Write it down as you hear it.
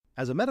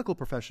As a medical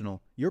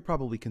professional, you're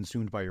probably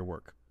consumed by your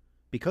work.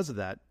 Because of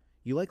that,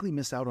 you likely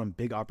miss out on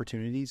big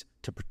opportunities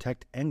to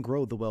protect and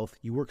grow the wealth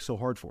you work so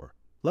hard for.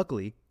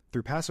 Luckily,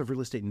 through passive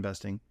real estate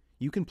investing,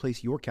 you can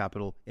place your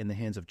capital in the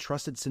hands of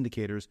trusted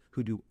syndicators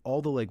who do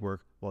all the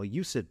legwork while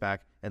you sit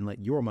back and let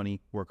your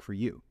money work for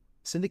you.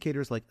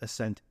 Syndicators like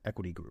Ascent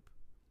Equity Group.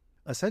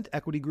 Ascent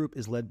Equity Group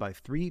is led by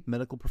 3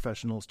 medical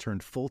professionals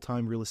turned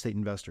full-time real estate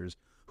investors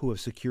who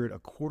have secured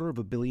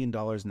 $250 million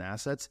in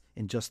assets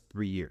in just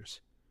 3 years.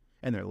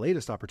 And their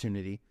latest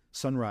opportunity,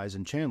 Sunrise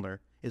in Chandler,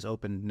 is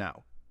open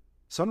now.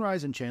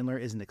 Sunrise in Chandler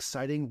is an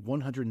exciting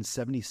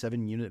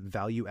 177-unit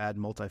value-add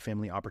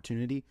multifamily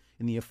opportunity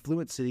in the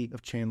affluent city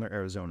of Chandler,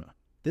 Arizona.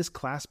 This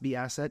Class B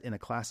asset in a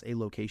Class A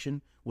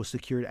location was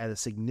secured at a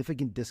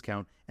significant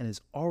discount and is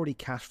already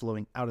cash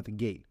flowing out of the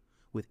gate,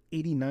 with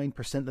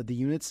 89% of the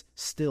units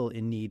still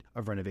in need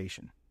of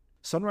renovation.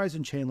 Sunrise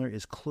in Chandler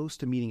is close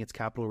to meeting its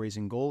capital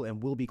raising goal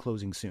and will be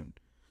closing soon.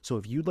 So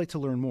if you'd like to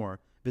learn more,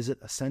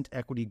 visit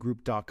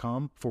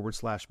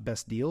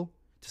ascentequitygroup.com/best deal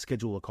to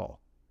schedule a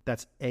call.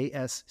 That's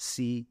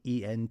ASCENT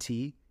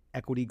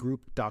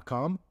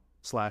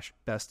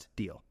equitygroup.com/best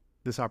deal.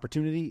 This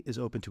opportunity is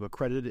open to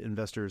accredited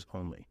investors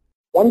only.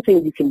 One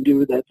thing you can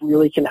do that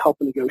really can help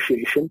a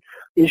negotiation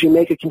is you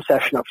make a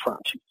concession up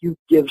front. You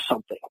give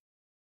something.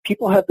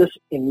 People have this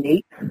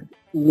innate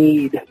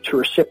need to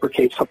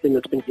reciprocate something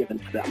that's been given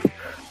to them.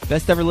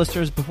 Best ever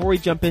listeners, before we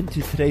jump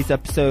into today's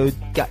episode,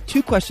 got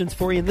 2 questions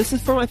for you, and this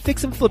is for my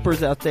fix and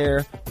flippers out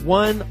there.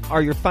 1,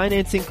 are your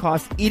financing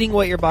costs eating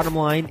away at your bottom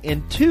line?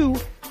 And 2,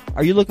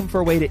 are you looking for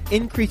a way to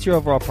increase your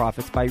overall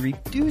profits by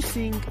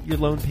reducing your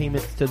loan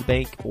payments to the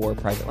bank or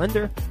private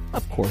lender?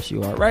 Of course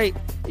you are, right?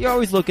 You're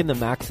always looking to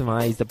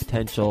maximize the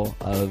potential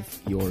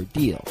of your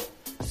deal.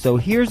 So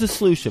here's a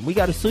solution. We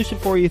got a solution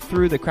for you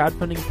through the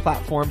crowdfunding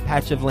platform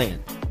Patch of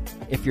Land.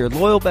 If you're a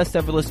loyal Best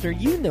Ever listener,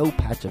 you know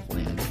Patch of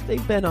Land.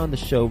 They've been on the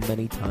show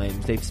many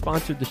times. They've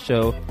sponsored the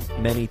show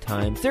many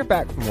times. They're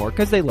back for more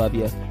because they love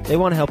you. They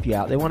want to help you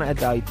out. They want to add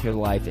value to your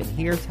life. And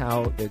here's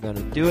how they're going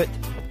to do it.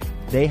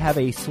 They have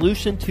a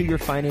solution to your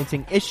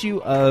financing issue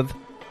of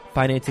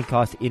financing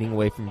costs eating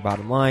away from your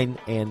bottom line,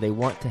 and they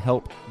want to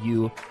help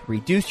you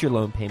reduce your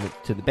loan payments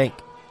to the bank.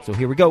 So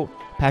here we go.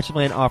 Patch of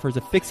Land offers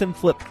a fix and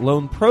flip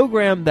loan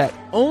program that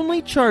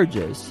only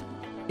charges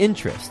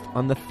interest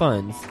on the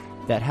funds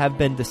that have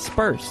been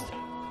dispersed,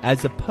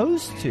 as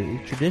opposed to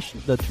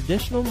the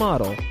traditional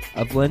model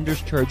of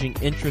lenders charging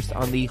interest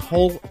on the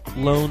whole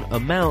loan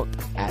amount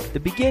at the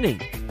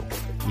beginning.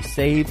 You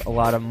save a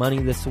lot of money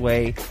this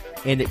way,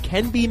 and it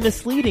can be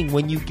misleading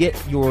when you get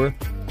your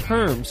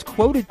terms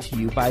quoted to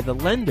you by the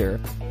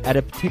lender at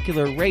a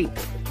particular rate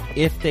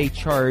if they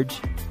charge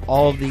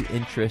all of the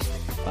interest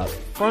up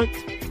front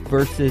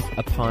versus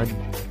upon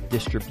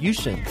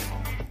distributions.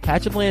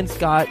 Patch of Land's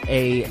got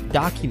a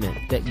document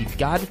that you've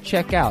got to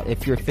check out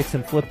if you're a fix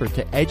and flipper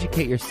to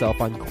educate yourself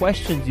on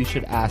questions you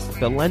should ask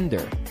the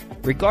lender.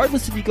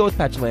 Regardless if you go with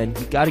Patch of Land,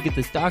 you've got to get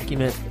this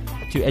document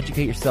to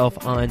educate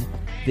yourself on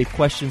the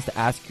questions to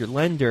ask your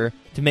lender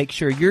to make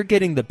sure you're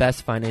getting the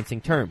best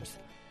financing terms.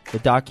 The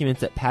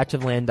document's at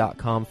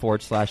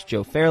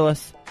patchofland.com/Joe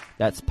Fairless.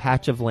 That's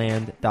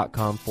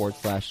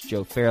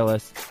patchofland.com/Joe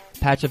Fairless.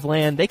 Patch of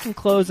Land, they can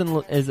close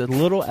in as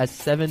little as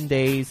 7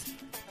 days,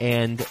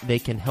 and they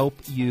can help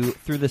you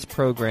through this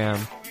program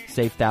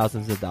save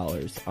thousands of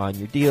dollars on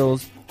your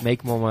deals,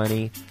 make more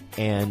money,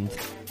 and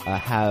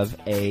have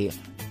a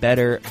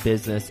better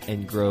business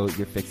and grow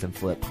your fix and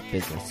flip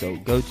business. So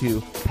go to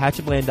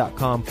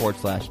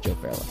patchofland.com/Joe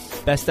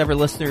Fairless. Best ever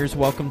listeners,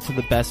 welcome to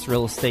the best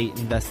real estate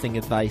investing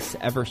advice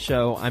ever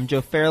show. I'm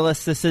Joe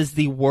Fairless. This is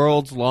the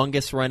world's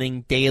longest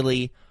running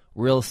daily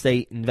real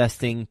estate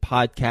investing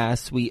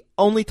podcast. We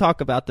only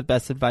talk about the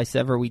best advice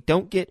ever. We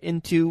don't get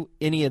into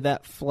any of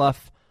that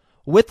fluff.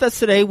 With us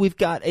today, we've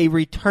got a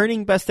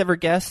returning best ever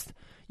guest.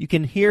 You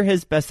can hear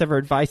his best ever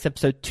advice,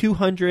 episode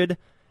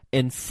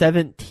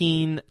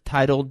 217,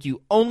 titled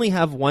 "You Only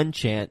Have One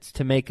Chance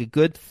to Make a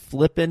Good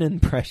Flippin'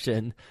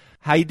 Impression."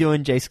 How you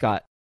doing, Jay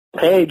Scott?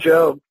 Hey,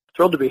 Joe.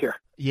 Thrilled to be here.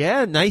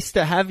 Yeah, nice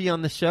to have you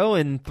on the show,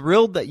 and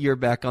thrilled that you're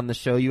back on the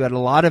show. You had a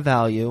lot of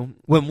value.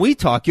 When we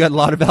talk, you had a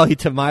lot of value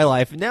to my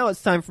life. Now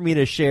it's time for me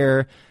to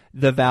share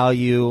the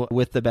value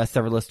with the best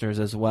ever listeners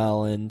as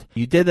well. And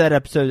you did that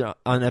episode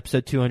on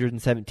episode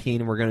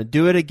 217, and we're going to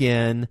do it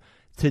again.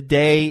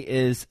 Today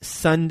is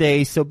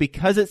Sunday. So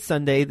because it's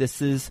Sunday,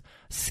 this is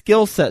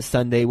Skill Set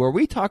Sunday, where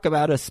we talk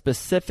about a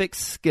specific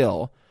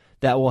skill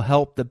that will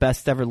help the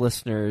best ever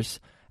listeners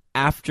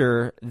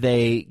after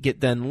they get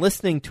done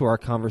listening to our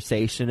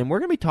conversation. And we're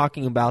going to be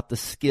talking about the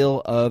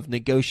skill of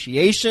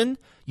negotiation.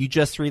 You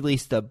just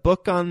released a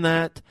book on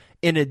that.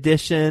 In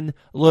addition,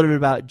 a little bit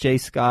about Jay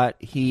Scott.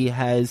 He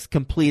has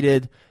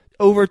completed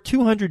over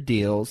 200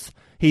 deals.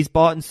 He's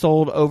bought and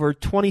sold over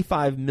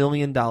 $25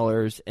 million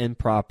in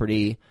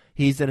property.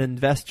 He's an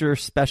investor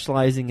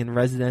specializing in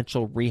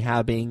residential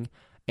rehabbing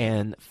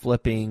and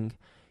flipping.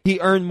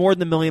 He earned more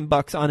than $1 million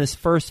on his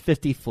first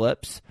 50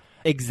 flips.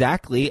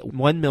 Exactly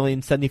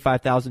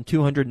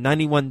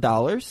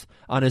 $1,075,291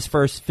 on his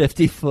first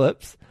 50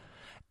 flips.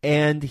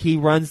 and he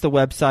runs the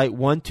website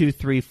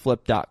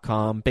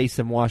 123flip.com based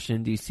in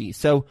Washington, D.C.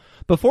 So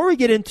before we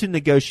get into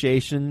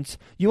negotiations,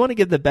 you want to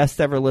give the best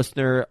ever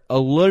listener a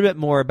little bit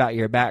more about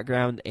your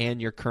background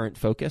and your current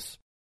focus?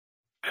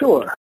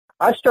 Sure.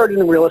 I started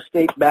in real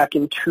estate back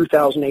in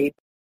 2008,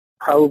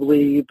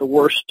 probably the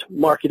worst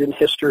market in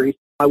history.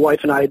 My wife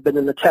and I had been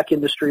in the tech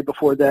industry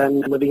before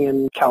then, living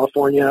in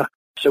California.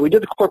 So we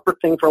did the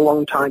corporate thing for a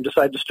long time,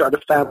 decided to start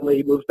a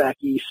family, move back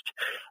east,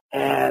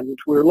 and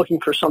we were looking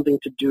for something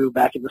to do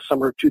back in the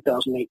summer of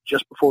 2008,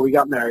 just before we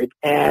got married.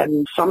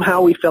 And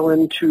somehow we fell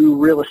into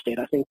real estate.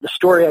 I think the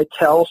story I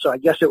tell, so I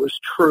guess it was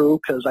true,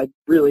 because it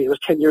was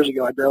 10 years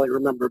ago, I barely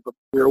remember, but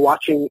we were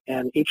watching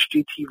an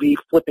HGTV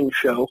flipping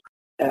show,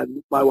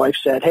 and my wife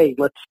said, hey,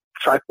 let's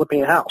try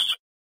flipping a house.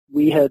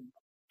 We had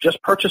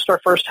just purchased our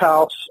first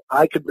house.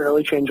 I could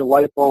barely change a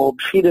light bulb.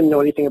 She didn't know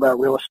anything about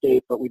real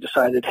estate, but we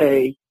decided,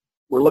 hey,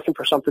 we're looking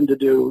for something to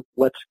do.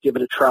 Let's give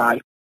it a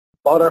try.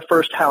 Bought our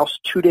first house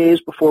 2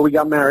 days before we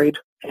got married,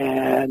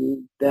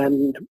 and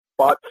then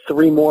bought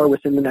 3 more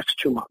within the next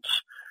 2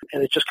 months.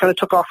 And it just kind of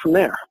took off from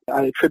there.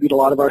 I attribute a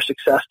lot of our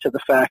success to the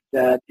fact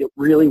that it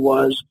really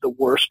was the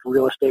worst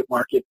real estate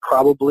market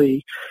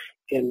probably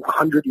in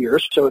 100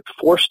 years. So it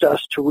forced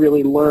us to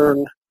really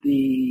learn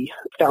the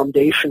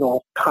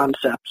foundational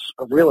concepts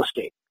of real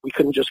estate. We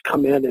couldn't just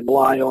come in and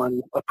rely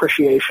on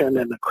appreciation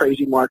and a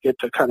crazy market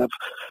to kind of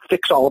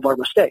fix all of our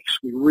mistakes.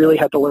 We really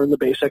had to learn the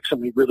basics,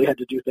 and we really had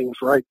to do things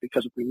right,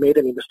 because if we made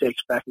any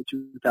mistakes back in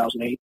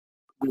 2008,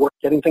 we weren't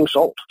getting things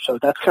sold. So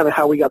that's kind of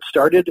how we got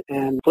started,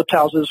 and flipped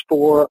houses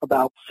for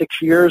about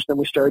 6 years. Then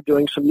we started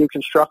doing some new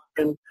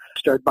construction,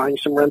 started buying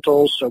some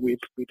rentals. So we've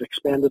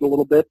expanded a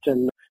little bit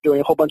and doing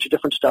a whole bunch of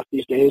different stuff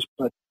these days,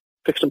 but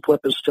fix and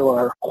flip is still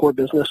our core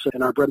business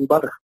and our bread and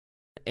butter.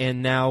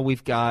 And now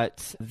we've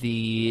got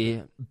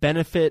the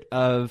benefit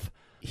of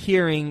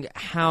hearing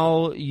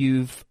how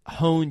you've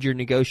honed your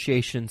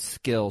negotiation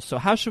skills. So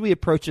how should we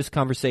approach this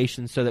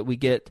conversation so that we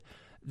get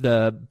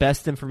the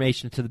best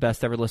information to the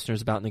best ever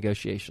listeners about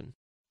negotiation?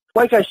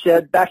 Like I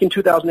said, back in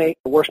 2008,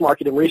 the worst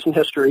market in recent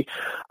history,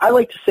 I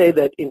like to say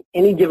that in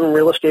any given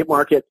real estate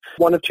market,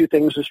 one of two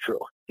things is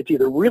true. It's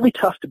either really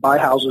tough to buy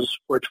houses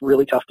or it's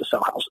really tough to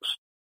sell houses.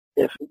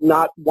 If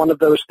not one of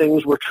those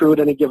things were true at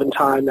any given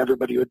time,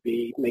 everybody would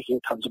be making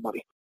tons of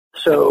money.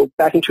 So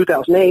back in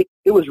 2008,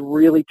 it was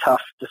really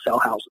tough to sell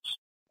houses.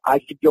 I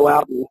could go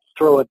out and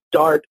throw a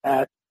dart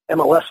at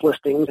MLS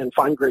listings and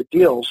find great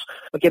deals,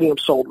 but getting them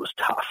sold was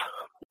tough.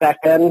 Back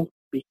then,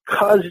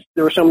 because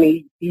there were so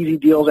many easy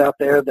deals out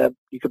there that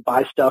you could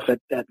buy stuff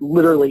at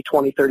literally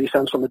 20, 30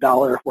 cents on the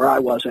dollar where I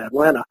was in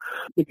Atlanta,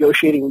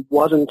 negotiating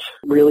wasn't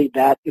really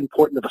that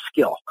important of a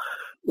skill.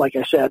 Like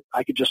I said,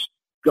 I could just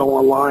go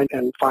online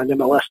and find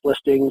MLS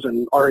listings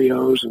and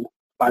REOs and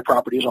buy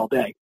properties all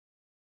day.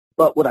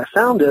 But what I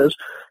found is,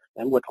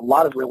 and what a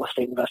lot of real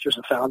estate investors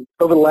have found,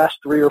 over the last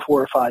 3 or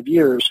 4 or 5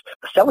 years,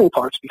 the selling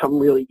part's become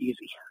really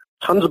easy.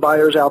 Tons of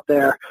buyers out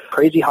there,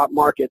 crazy hot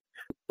market,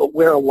 but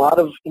where a lot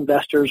of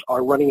investors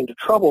are running into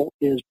trouble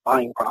is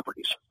buying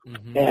properties.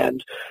 Mm-hmm.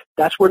 And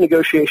that's where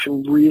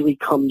negotiation really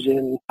comes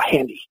in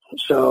handy.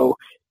 So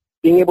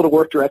being able to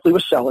work directly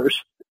with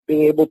sellers,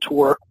 being able to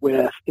work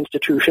with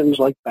institutions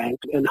like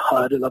banks and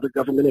HUD and other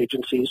government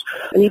agencies,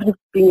 and even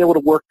being able to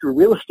work through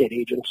real estate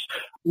agents,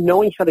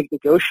 knowing how to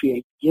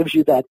negotiate gives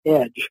you that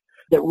edge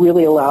that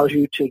really allows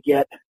you to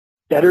get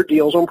better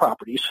deals on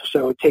properties.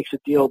 So it takes a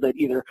deal that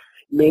either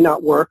may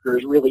not work or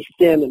is really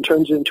thin and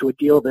turns into a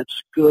deal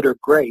that's good or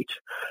great,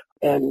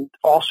 and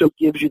also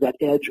gives you that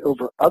edge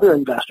over other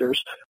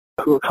investors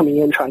who are coming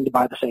in trying to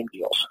buy the same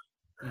deals.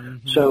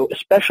 Mm-hmm. So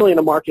especially in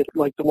a market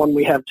like the one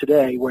we have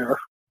today where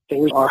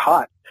things are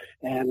hot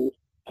and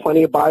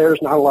plenty of buyers,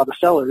 not a lot of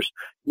sellers,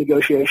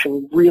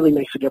 negotiation really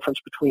makes a difference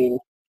between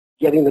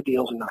getting the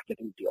deals and not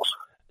getting the deals.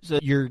 So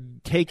you're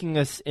taking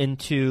us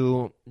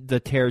into the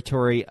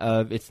territory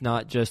of it's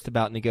not just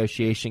about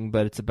negotiation,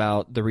 but it's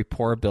about the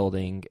rapport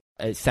building,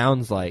 it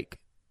sounds like.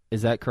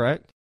 Is that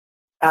correct?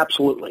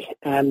 Absolutely.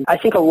 And I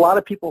think a lot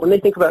of people, when they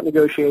think about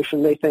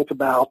negotiation, they think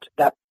about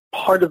that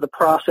part of the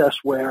process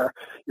where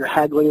you're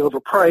haggling over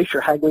price,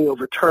 you're haggling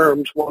over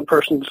terms. One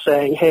person's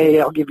saying,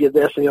 hey, I'll give you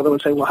this, and the other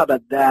one's saying, well, how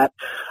about that?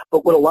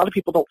 But what a lot of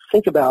people don't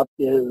think about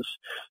is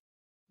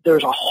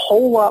there's a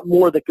whole lot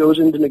more that goes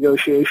into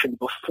negotiation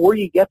before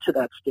you get to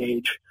that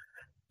stage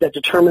that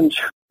determines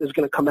who is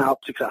going to come out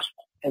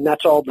successful. And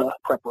that's all the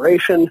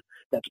preparation,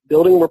 that's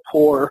building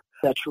rapport,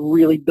 that's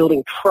really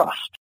building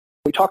trust.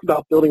 When we talk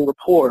about building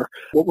rapport,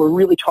 what we're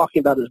really talking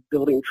about is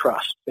building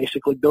trust,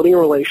 basically building a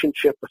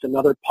relationship with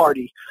another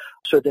party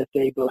so that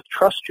they both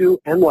trust you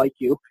and like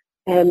you,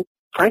 and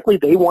frankly,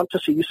 they want to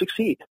see you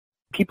succeed.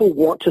 People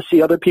want to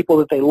see other people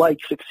that they like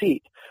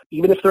succeed.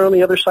 Even if they're on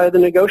the other side of the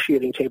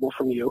negotiating table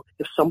from you,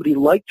 if somebody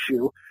likes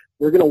you,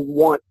 they're going to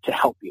want to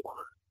help you.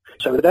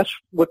 So that's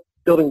what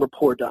building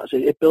rapport does.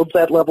 It builds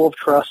that level of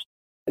trust,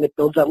 and it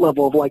builds that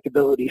level of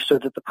likability so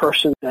that the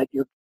person that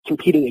you're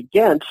competing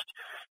against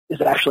is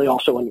actually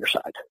also on your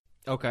side.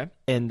 Okay.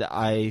 And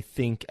I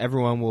think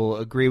everyone will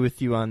agree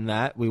with you on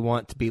that. We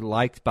want to be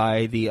liked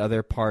by the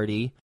other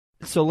party.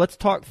 So let's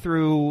talk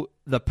through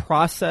the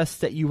process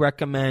that you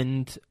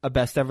recommend a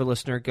best ever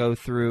listener go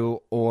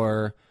through,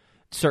 or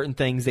certain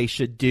things they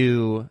should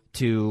do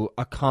to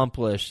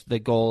accomplish the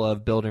goal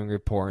of building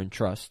rapport and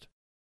trust.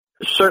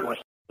 Certainly.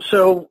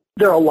 So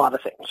there are a lot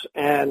of things,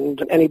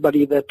 and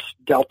anybody that's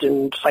dealt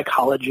in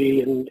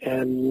psychology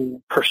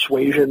and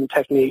persuasion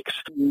techniques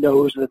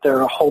knows that there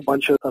are a whole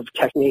bunch of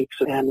techniques,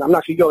 and I'm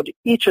not going to go into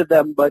each of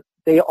them, but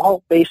they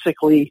all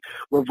basically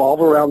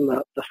revolve around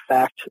the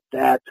fact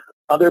that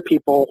other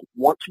people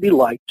want to be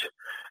liked,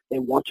 they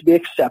want to be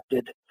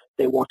accepted,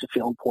 they want to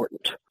feel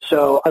important.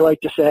 So I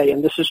like to say,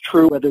 and this is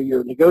true whether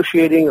you're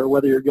negotiating or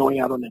whether you're going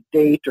out on a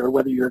date or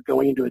whether you're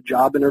going into a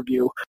job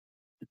interview,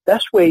 the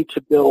best way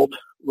to build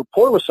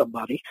rapport with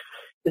somebody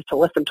is to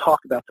let them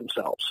talk about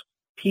themselves.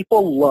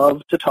 People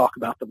love to talk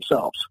about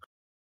themselves.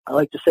 I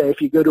like to say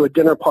if you go to a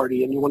dinner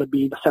party and you want to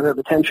be the center of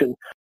attention,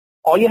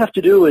 all you have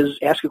to do is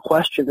ask a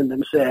question and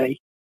then say,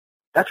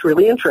 "That's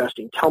really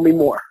interesting. Tell me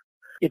more."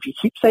 If you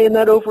keep saying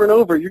that over and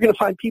over, you're going to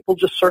find people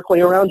just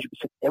circling around you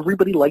because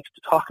everybody likes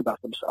to talk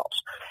about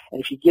themselves.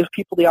 And if you give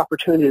people the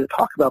opportunity to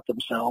talk about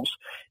themselves,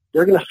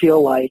 they're going to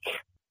feel like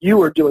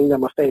you are doing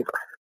them a favor.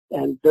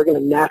 And they're going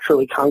to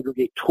naturally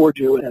congregate toward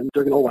you, and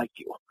they're going to like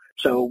you.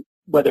 So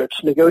whether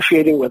it's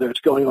negotiating, whether it's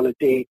going on a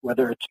date,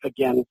 whether it's,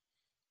 again,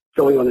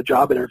 going on a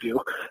job interview,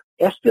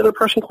 ask the other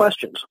person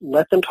questions.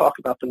 Let them talk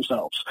about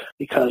themselves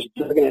because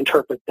they're going to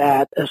interpret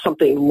that as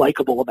something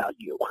likable about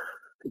you,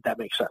 if that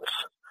makes sense.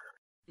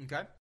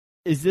 Okay.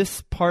 Is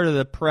this part of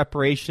the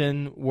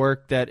preparation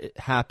work that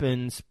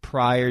happens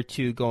prior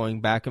to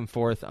going back and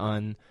forth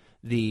on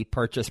the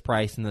purchase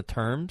price and the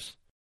terms?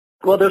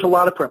 Well, there's a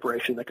lot of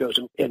preparation that goes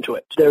into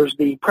it. There's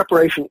the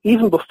preparation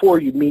even before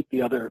you meet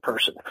the other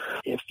person.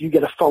 If you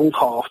get a phone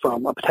call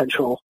from a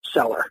potential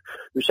seller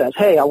who says,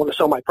 "Hey, I want to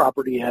sell my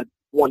property at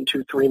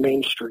 123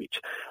 Main Street,"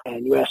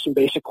 and you ask some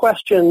basic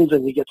questions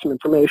and you get some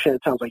information,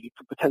 it sounds like it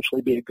could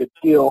potentially be a good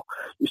deal.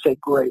 You say,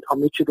 "Great, I'll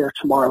meet you there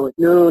tomorrow at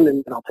noon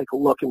and I'll take a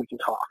look and we can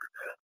talk."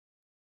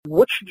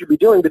 What should you be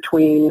doing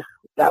between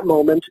that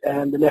moment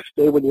and the next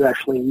day when you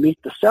actually meet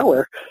the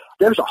seller?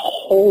 There's a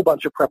whole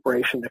bunch of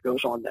preparation that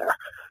goes on there.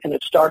 And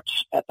it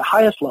starts at the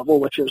highest level,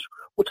 which is,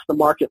 what's the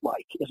market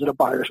like? Is it a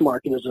buyer's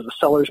market? Is it a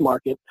seller's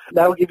market?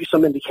 That will give you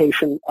some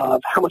indication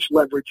of how much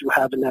leverage you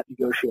have in that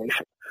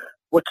negotiation.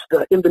 What's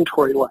the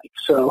inventory like?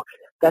 So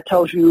that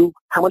tells you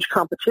how much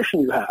competition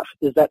you have.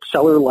 Is that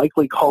seller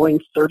likely calling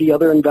 30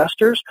 other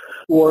investors?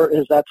 Or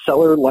is that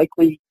seller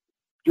likely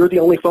you're the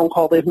only phone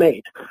call they've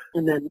made?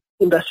 And then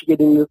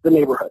investigating the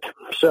neighborhood.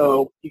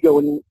 So you go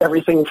in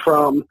everything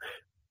from,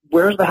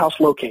 where's the house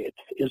located?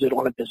 Is it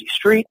on a busy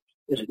street?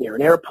 Is it near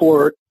an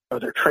airport? Are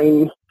there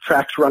train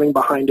tracks running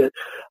behind it?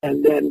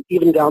 And then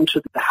even down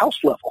to the house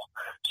level.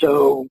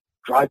 So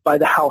drive by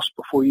the house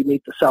before you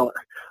meet the seller.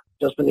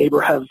 Does the neighbor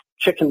have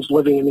chickens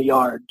living in the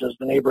yard? Does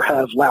the neighbor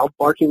have loud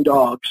barking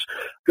dogs?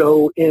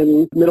 Go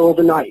in the middle of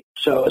the night.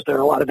 So is there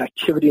a lot of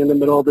activity in the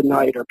middle of the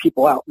night? Are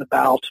people out and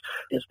about?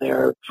 Is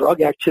there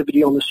drug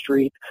activity on the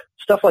street?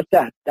 Stuff like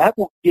that. That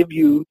will give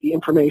you the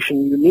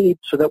information you need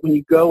so that when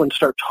you go and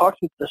start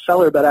talking to the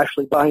seller about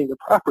actually buying the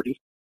property,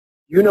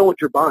 you know what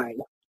you're buying,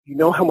 you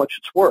know how much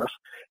it's worth,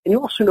 and you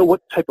also know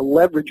what type of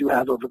leverage you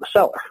have over the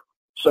seller.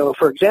 So,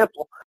 for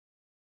example,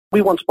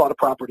 we once bought a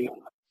property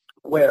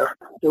where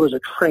there was a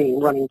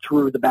train running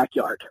through the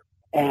backyard.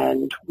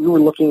 And we were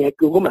looking at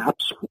Google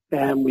Maps,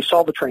 and we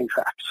saw the train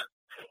tracks.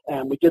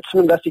 And we did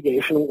some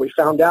investigation. What we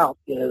found out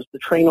is the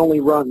train only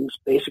runs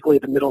basically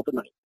at the middle of the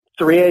night,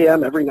 3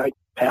 a.m. every night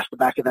past the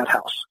back of that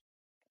house.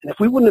 And if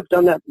we wouldn't have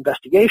done that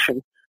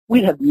investigation,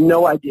 we'd have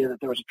no idea that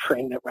there was a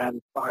train that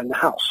ran behind the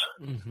house.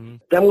 Mm-hmm.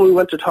 Then when we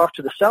went to talk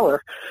to the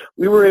seller,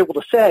 we were able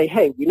to say,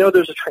 "Hey, we know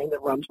there's a train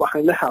that runs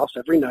behind the house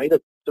every night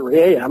at 3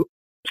 a.m.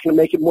 It's going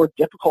to make it more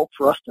difficult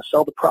for us to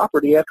sell the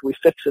property after we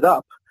fix it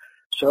up.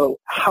 So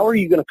how are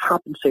you going to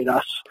compensate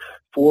us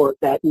for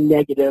that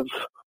negative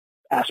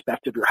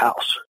aspect of your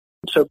house?"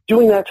 So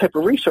doing that type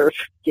of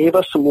research gave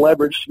us some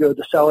leverage to go to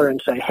the seller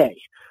and say, "Hey,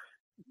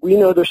 we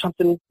know there's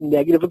something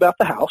negative about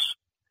the house.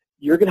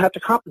 You're going to have to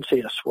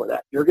compensate us for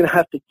that. You're going to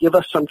have to give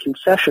us some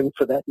concession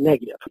for that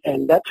negative."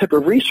 And that type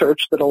of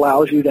research that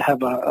allows you to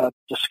have a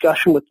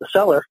discussion with the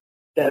seller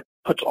that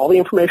puts all the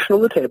information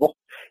on the table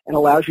and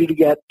allows you to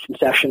get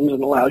concessions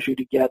and allows you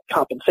to get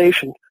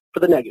compensation for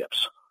the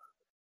negatives.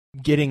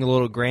 Getting a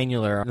little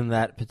granular in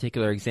that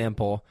particular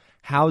example,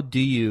 how do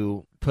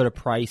you put a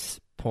price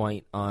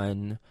point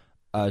on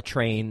a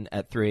train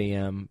at 3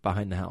 a.m.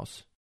 behind the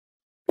house?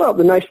 Well,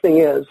 the nice thing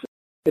is,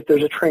 if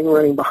there's a train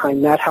running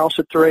behind that house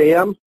at 3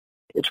 a.m.,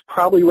 it's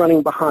probably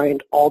running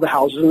behind all the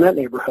houses in that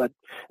neighborhood,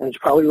 and it's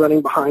probably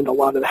running behind a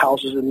lot of the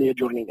houses in the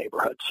adjoining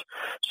neighborhoods.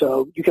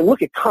 So you can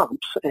look at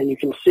comps, and you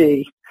can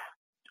see,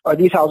 are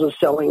these houses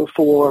selling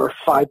for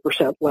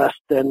 5% less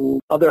than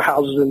other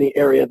houses in the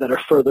area that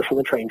are further from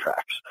the train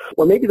tracks?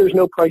 Or maybe there's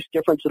no price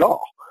difference at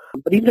all.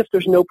 But even if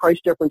there's no price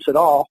difference at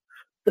all,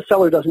 the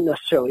seller doesn't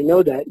necessarily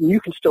know that, and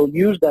you can still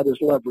use that as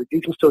leverage.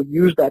 You can still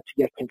use that to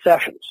get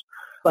concessions.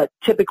 But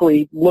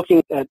typically,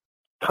 looking at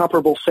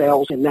comparable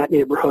sales in that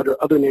neighborhood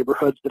or other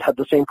neighborhoods that have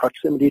the same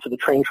proximity to the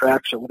train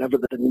tracks or whatever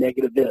the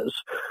negative is.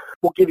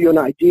 We'll give you an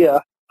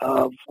idea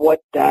of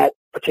what that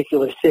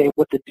particular thing,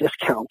 what the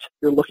discount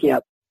you're looking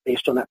at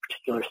based on that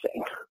particular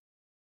thing.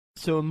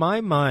 So in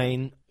my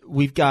mind,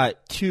 we've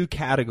got two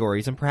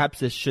categories, and perhaps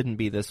this shouldn't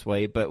be this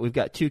way, but we've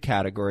got two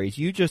categories.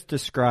 You just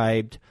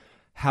described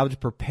how to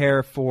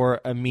prepare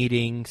for a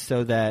meeting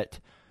so that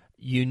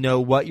you know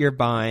what you're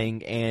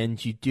buying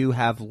and you do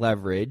have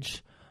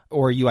leverage,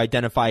 or you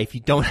identify if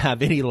you don't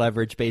have any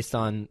leverage based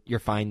on your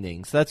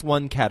findings. So that's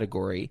one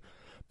category.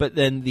 But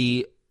then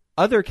the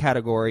other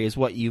category is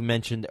what you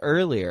mentioned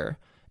earlier,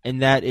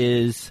 and that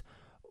is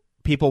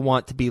people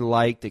want to be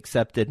liked,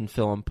 accepted, and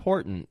feel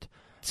important.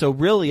 So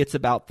really it's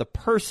about the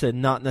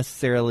person, not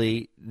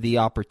necessarily the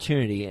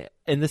opportunity.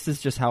 And this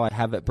is just how I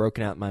have it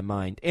broken out in my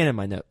mind and in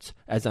my notes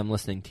as I'm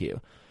listening to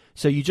you.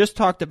 So you just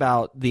talked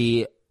about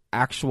the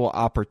actual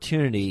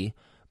opportunity,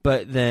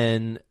 but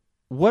then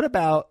what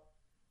about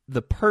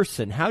the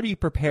person? How do you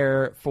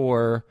prepare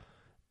for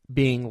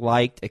being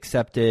liked,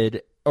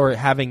 accepted, or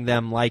having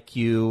them like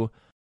you,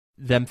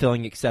 them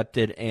feeling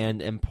accepted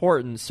and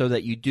important so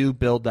that you do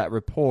build that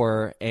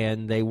rapport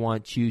and they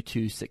want you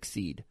to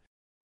succeed?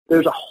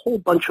 There's a whole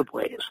bunch of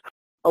ways.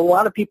 A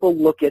lot of people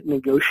look at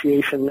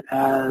negotiation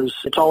as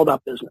it's all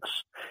about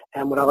business.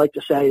 And what I like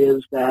to say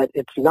is that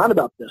it's not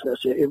about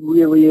business. It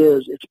really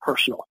is. It's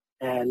personal.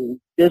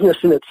 And business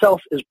in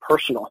itself is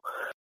personal.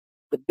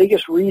 The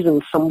biggest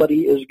reason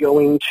somebody is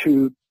going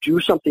to do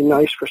something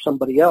nice for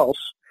somebody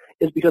else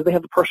is because they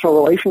have a personal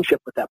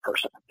relationship with that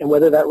person. And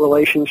whether that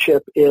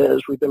relationship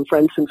is we've been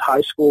friends since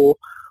high school,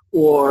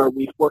 or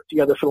we've worked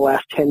together for the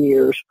last 10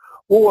 years,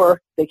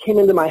 or they came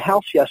into my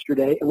house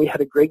yesterday and we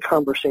had a great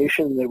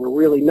conversation and they were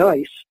really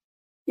nice.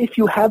 If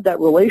you have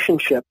that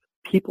relationship,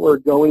 people are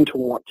going to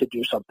want to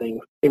do something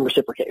in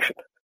reciprocation.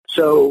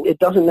 So it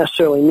doesn't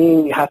necessarily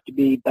mean you have to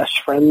be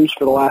best friends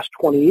for the last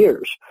 20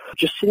 years.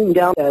 Just sitting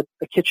down at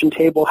a kitchen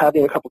table,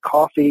 having a cup of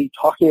coffee,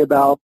 talking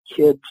about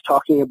kids,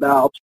 talking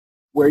about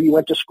where you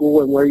went to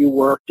school and where you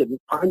worked, and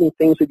finding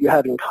things that you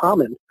have in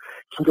common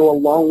can go a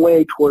long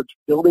way towards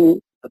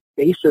building a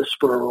basis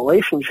for a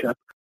relationship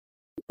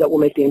that will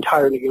make the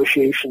entire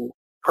negotiation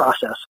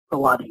process a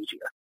lot easier.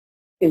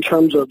 In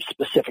terms of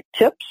specific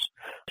tips,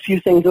 a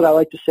few things that I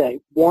like to say.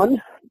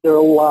 One, there are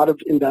a lot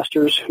of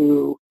investors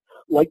who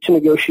like to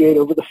negotiate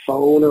over the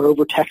phone or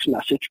over text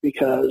message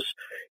because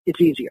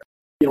it's easier.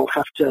 You don't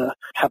have to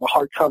have a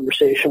hard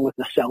conversation with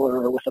the seller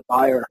or with a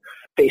buyer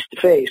face to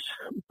face.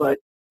 But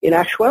in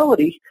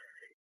actuality,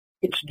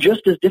 it's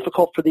just as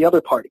difficult for the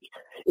other party.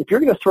 If you're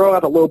going to throw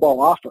out a lowball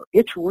offer,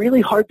 it's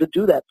really hard to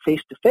do that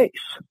face to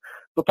face.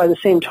 But by the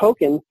same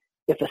token,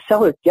 if a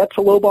seller gets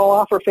a lowball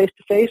offer face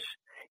to face,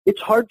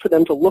 it's hard for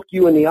them to look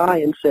you in the eye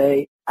and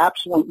say,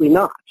 absolutely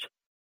not.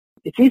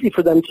 It's easy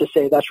for them to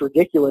say that's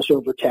ridiculous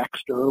over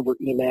text or over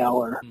email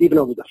or even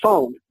over the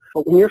phone.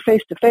 But when you're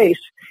face to face,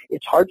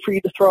 it's hard for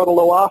you to throw out a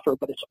low offer,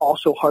 but it's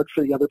also hard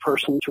for the other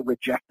person to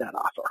reject that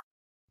offer.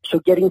 So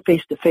getting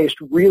face to face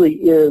really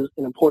is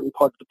an important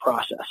part of the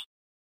process.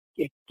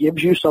 It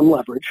gives you some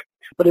leverage,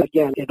 but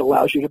again, it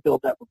allows you to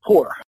build that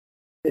rapport.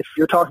 If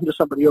you're talking to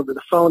somebody over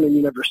the phone and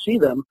you never see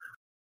them,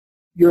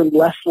 you're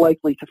less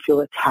likely to feel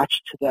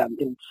attached to them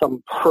in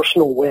some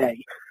personal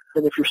way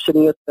than if you're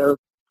sitting at their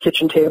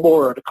kitchen table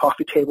or at a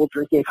coffee table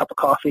drinking a cup of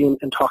coffee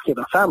and talking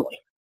about family.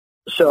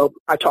 So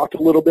I talked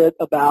a little bit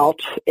about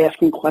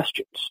asking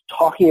questions,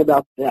 talking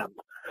about them.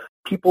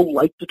 People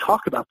like to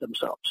talk about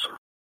themselves.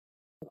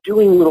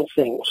 Doing little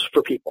things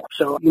for people.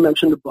 So you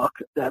mentioned the book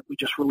that we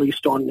just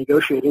released on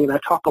negotiating, and I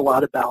talk a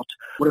lot about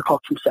what are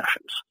called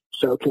concessions.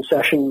 So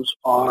concessions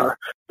are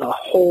the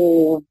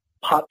whole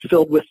pot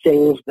filled with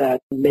things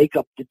that make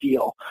up the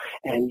deal.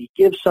 And you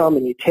give some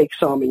and you take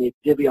some and you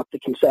divvy up the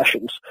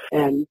concessions.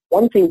 And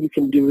one thing you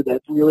can do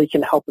that really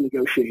can help a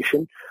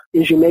negotiation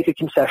is you make a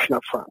concession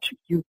up front.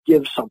 You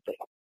give something.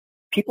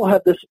 People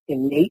have this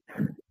innate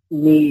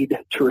need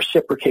to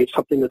reciprocate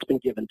something that's been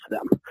given to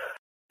them.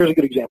 Here's a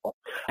good example.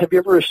 Have you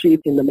ever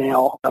received in the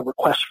mail a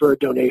request for a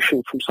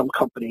donation from some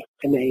company,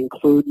 and they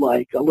include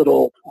like a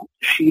little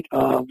sheet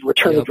of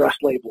return address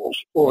labels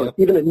or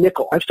even a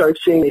nickel? I've started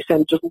seeing they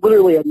send just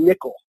literally a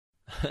nickel.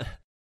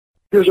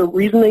 There's a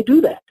reason they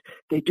do that.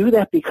 They do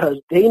that because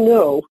they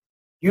know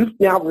you've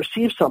now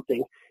received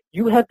something.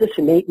 You have this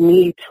innate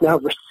need to now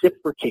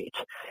reciprocate.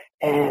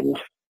 And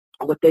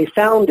what they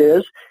found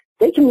is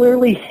they can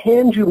literally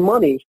hand you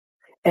money,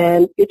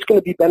 and it's going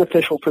to be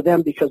beneficial for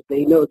them because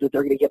they know that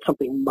they're going to get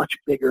something much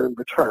bigger in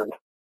return.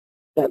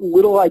 That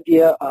little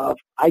idea of,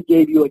 I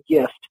gave you a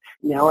gift,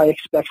 now I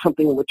expect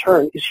something in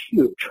return is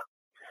huge.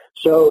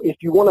 So if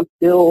you want to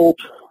build,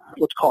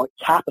 let's call it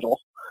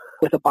capital,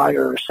 with a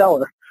buyer or a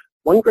seller,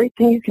 one great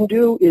thing you can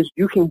do is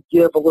you can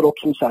give a little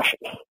concession.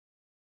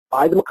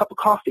 Buy them a cup of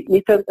coffee,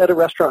 meet them at a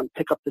restaurant,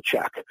 pick up the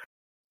check,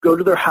 go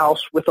to their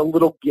house with a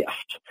little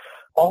gift.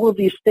 All of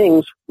these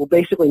things will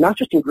basically not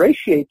just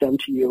ingratiate them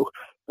to you,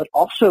 but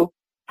also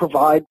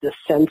provide the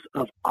sense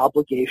of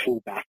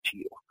obligation back to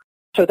you.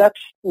 So that's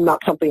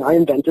not something I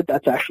invented.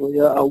 That's actually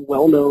a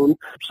well-known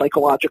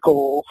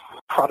psychological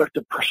product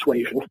of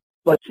persuasion.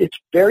 But it's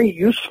very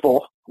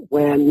useful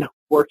when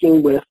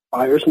working with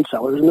buyers and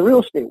sellers in the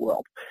real estate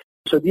world.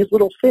 So these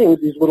little things,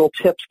 these little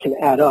tips can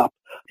add up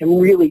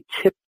and really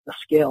tip the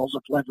scales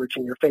of leverage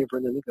in your favor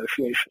in the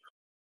negotiation.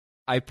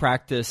 I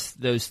practice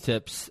those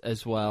tips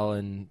as well,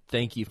 and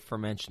thank you for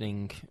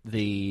mentioning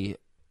the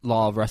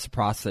law of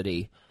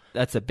reciprocity.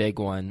 That's a big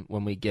one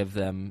when we give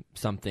them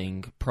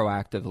something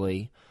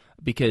proactively,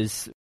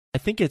 because I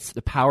think it's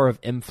The Power of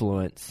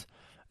Influence.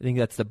 I think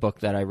that's the book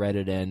that I read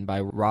it in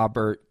by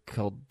Robert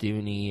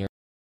Cialdini.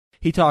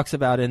 He talks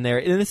about in there,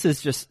 and this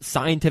is just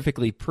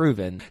scientifically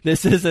proven.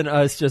 This isn't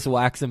us just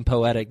waxing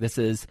poetic. This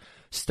is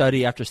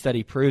study after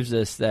study proves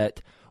this,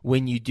 that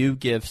when you do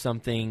give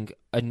something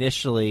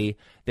initially,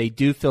 they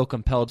do feel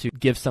compelled to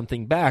give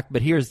something back.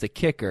 But here's the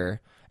kicker.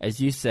 As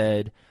you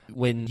said,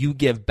 when you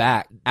give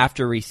back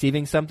after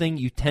receiving something,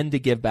 you tend to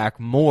give back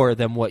more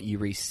than what you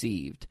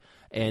received.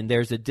 And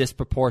there's a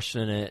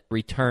disproportionate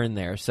return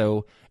there.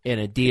 So in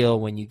a deal,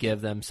 when you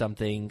give them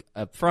something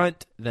up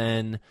front,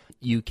 then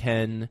you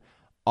can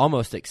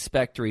almost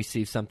expect to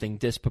receive something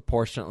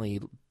disproportionately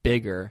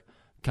bigger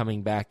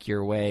coming back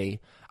your way.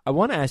 I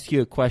want to ask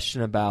you a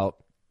question about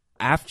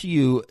after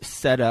you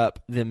set up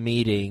the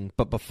meeting,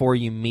 but before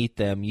you meet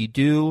them, you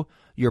do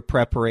your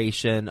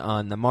preparation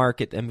on the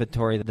market, the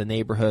inventory, the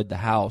neighborhood, the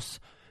house.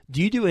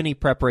 Do you do any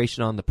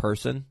preparation on the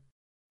person?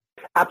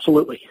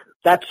 Absolutely.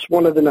 That's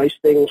one of the nice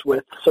things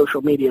with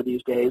social media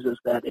these days, is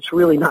that it's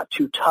really not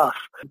too tough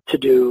to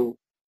do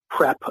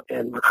prep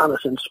and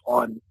reconnaissance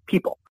on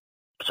people.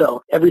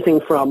 So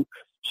everything from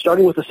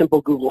starting with a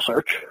simple Google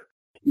search,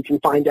 you can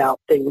find out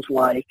things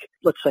like,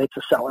 let's say it's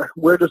a seller.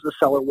 Where does the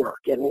seller work?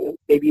 And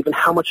maybe even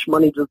how much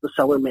money does the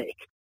seller make?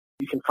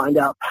 You can find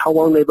out how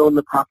long they've owned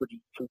the property.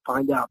 You can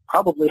find out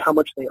probably how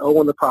much they owe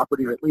on the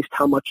property, or at least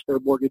how much their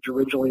mortgage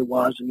originally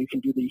was, and you can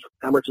do the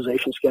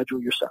amortization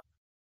schedule yourself.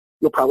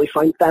 You'll probably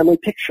find family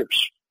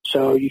pictures.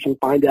 So you can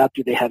find out,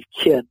 do they have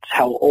kids?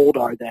 How old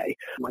are they?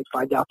 You might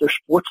find out their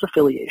sports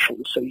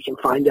affiliations. So you can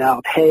find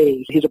out,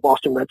 hey, he's a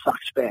Boston Red Sox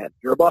fan.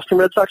 You're a Boston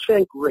Red Sox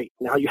fan? Great.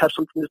 Now you have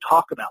something to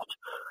talk about.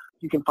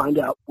 You can find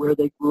out where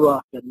they grew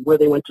up and where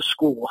they went to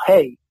school.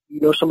 Hey,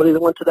 you know somebody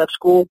that went to that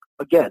school?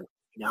 Again,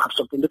 you now have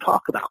something to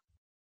talk about.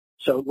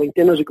 So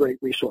LinkedIn is a great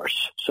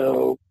resource.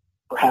 So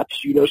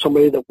perhaps you know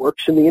somebody that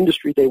works in the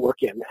industry they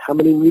work in. How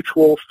many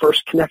mutual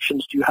first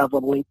connections do you have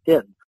on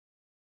LinkedIn?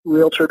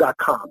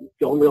 Realtor.com.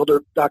 Go on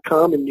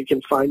Realtor.com and you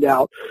can find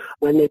out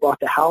when they bought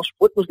the house,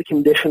 what was the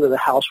condition of the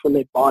house when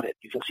they bought it.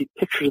 You can see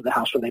pictures of the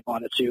house when they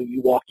bought it. So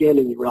you walk in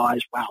and you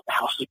realize, wow, the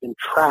house has been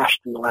trashed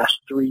in the last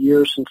 3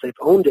 years since they've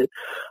owned it.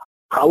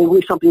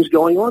 Probably something's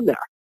going on there.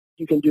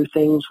 You can do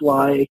things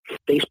like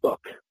Facebook,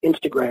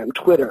 Instagram,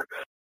 Twitter.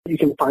 You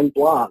can find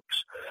blogs.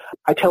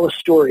 I tell a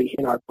story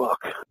in our book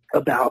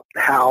about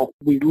how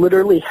we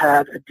literally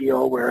had a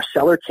deal where a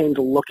seller came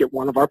to look at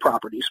one of our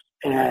properties,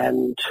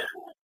 and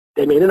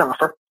they made an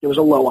offer. It was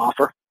a low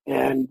offer,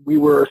 and we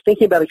were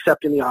thinking about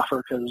accepting the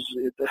offer because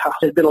the house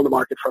had been on the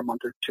market for a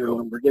month or two,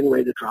 and we're getting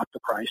ready to drop the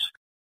price.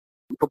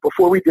 But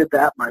before we did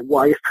that, my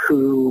wife,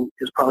 who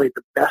is probably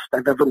the best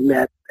I've ever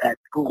met at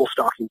Google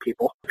stalking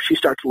people, she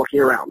starts looking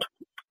around.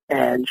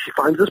 And she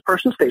finds this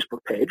person's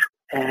Facebook page,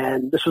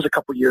 and this was a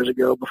couple years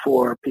ago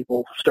before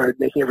people started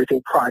making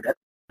everything private.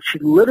 She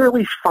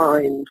literally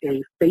finds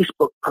a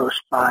Facebook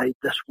post by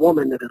this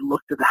woman that had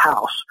looked at the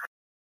house,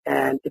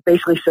 and it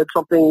basically said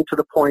something to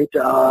the point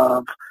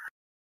of,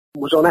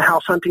 was on a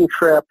house hunting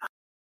trip.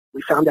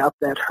 We found out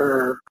that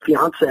her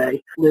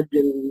fiance lived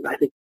in, I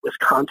think,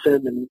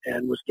 Wisconsin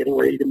and was getting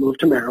ready to move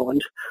to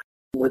Maryland,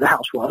 where the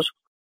house was.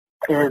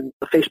 And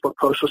the Facebook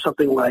post was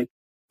something like,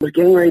 we're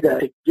getting ready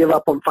to give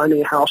up on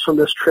finding a house on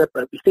this trip,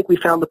 but we think we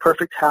found the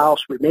perfect house.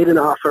 We made an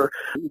offer.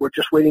 We're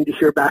just waiting to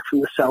hear back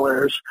from the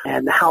sellers.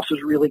 And the house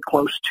is really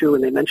close to,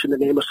 and they mentioned the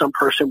name of some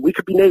person. We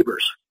could be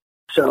neighbors.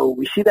 So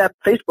we see that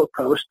Facebook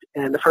post,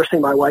 and the first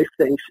thing my wife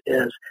thinks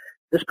is,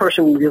 this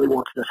person really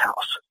wants this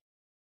house.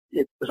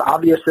 It was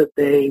obvious that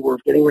they were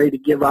getting ready to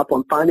give up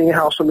on finding a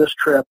house on this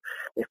trip.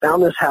 They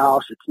found this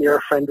house. It's near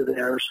a friend of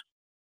theirs.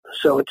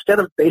 So instead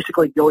of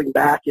basically going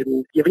back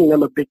and giving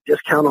them a big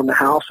discount on the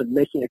house and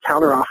making a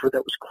counteroffer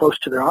that was close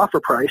to their offer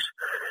price,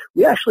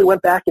 we actually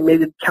went back and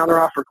made a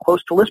counteroffer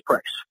close to list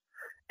price,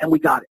 and we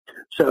got it.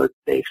 So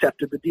they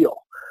accepted the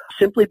deal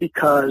simply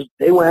because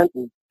they went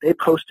and they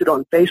posted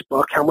on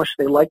Facebook how much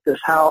they liked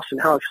this house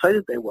and how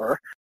excited they were,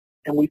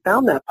 and we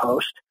found that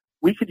post.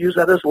 We could use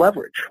that as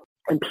leverage,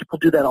 and people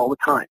do that all the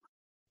time.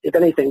 If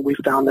anything, we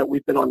found that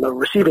we've been on the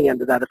receiving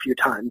end of that a few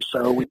times.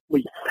 So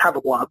we have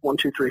a blog,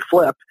 123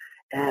 Flip,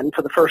 and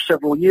for the first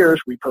several years,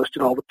 we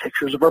posted all the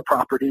pictures of our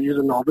properties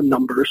and all the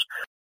numbers.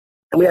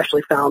 And we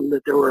actually found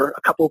that there were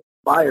a couple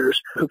buyers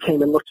who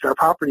came and looked at our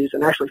properties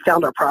and actually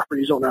found our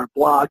properties on our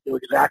blog, knew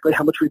exactly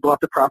how much we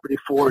bought the property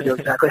for, knew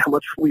exactly how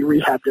much we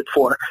rehabbed it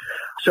for.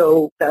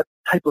 So that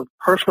type of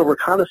personal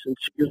reconnaissance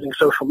using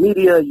social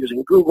media,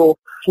 using Google,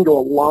 can go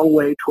a long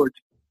way towards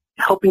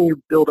helping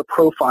you build a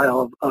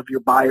profile of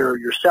your buyer or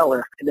your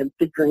seller, and then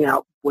figuring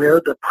out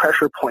where the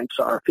pressure points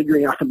are,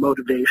 figuring out the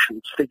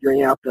motivations,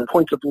 figuring out the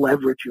points of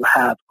leverage you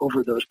have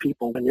over those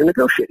people when you're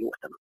negotiating with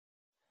them.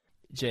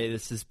 Jay,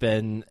 this has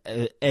been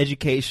an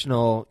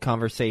educational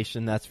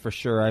conversation, that's for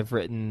sure. I've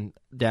written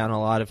down a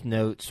lot of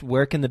notes.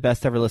 Where can the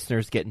Best Ever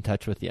listeners get in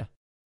touch with you?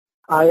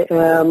 I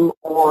am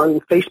on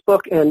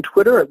Facebook and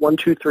Twitter at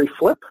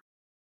 123flip,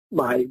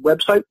 my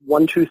website,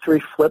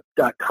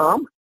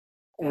 123flip.com,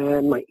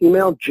 and my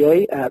email,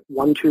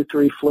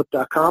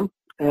 j@123flip.com.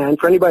 And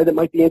for anybody that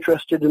might be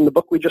interested in the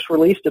book we just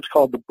released, it's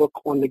called The Book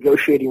on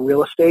Negotiating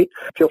Real Estate.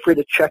 Feel free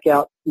to check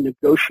out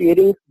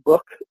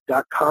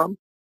negotiatingbook.com.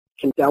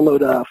 You can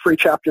download a free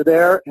chapter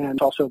there, and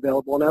it's also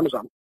available on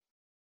Amazon.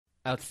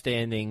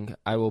 Outstanding.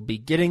 I will be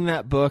getting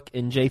that book.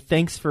 And Jay,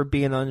 thanks for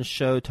being on the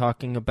show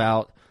talking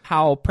about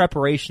how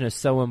preparation is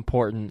so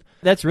important.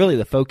 That's really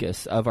the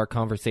focus of our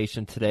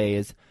conversation today,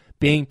 is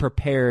being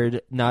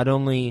prepared not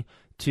only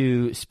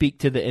to speak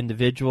to the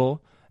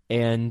individual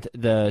and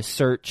the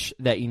search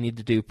that you need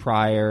to do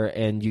prior,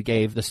 and you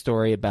gave the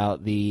story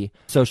about the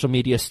social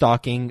media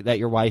stalking that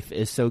your wife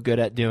is so good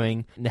at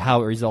doing and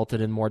how it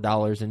resulted in more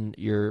dollars in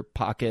your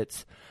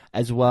pockets,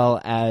 as well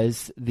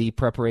as the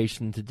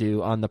preparation to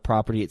do on the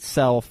property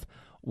itself.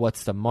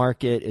 What's the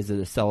market? Is it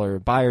a seller or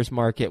buyer's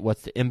market?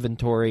 What's the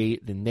inventory,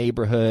 the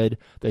neighborhood,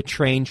 the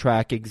train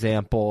track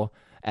example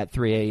at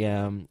 3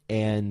 a.m.,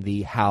 and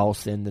the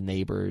house and the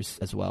neighbors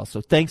as well.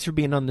 So thanks for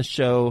being on the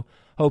show.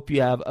 Hope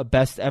you have a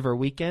best ever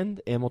weekend,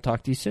 and we'll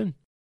talk to you soon.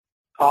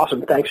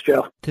 Awesome. Thanks,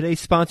 Joe.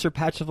 Today's sponsor,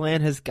 Patch of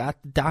Land, has got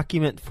the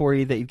document for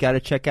you that you've got to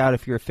check out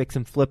if you're a fix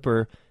and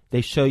flipper.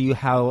 They show you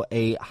how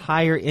a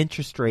higher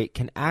interest rate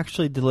can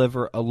actually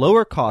deliver a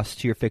lower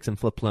cost to your fix and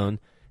flip loan,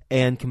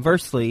 and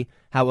conversely,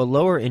 how a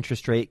lower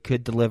interest rate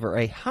could deliver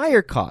a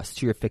higher cost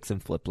to your fix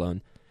and flip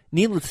loan.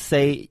 Needless to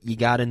say, you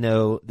got to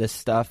know this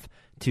stuff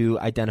to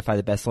identify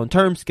the best loan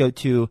terms. Go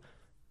to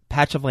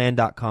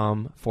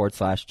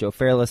patchofland.com/Joe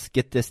Fairless.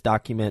 Get this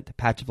document,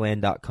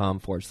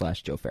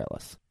 patchofland.com/Joe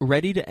Fairless.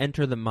 Ready to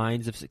enter the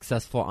minds of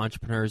successful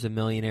entrepreneurs and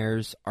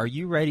millionaires? Are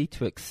you ready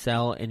to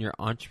excel in your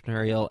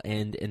entrepreneurial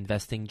and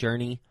investing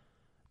journey?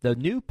 The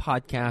new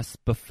podcast,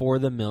 Before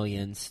the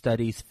Millions,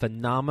 studies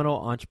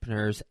phenomenal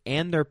entrepreneurs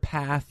and their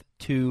path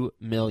to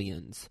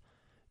millions.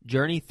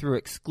 Journey through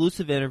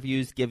exclusive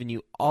interviews, giving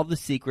you all the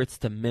secrets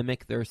to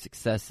mimic their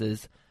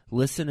successes.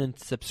 Listen and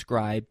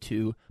subscribe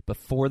to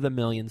Before the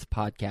Millions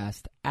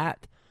podcast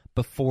at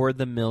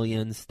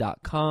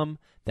beforethemillions.com.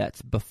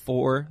 That's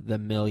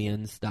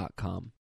beforethemillions.com.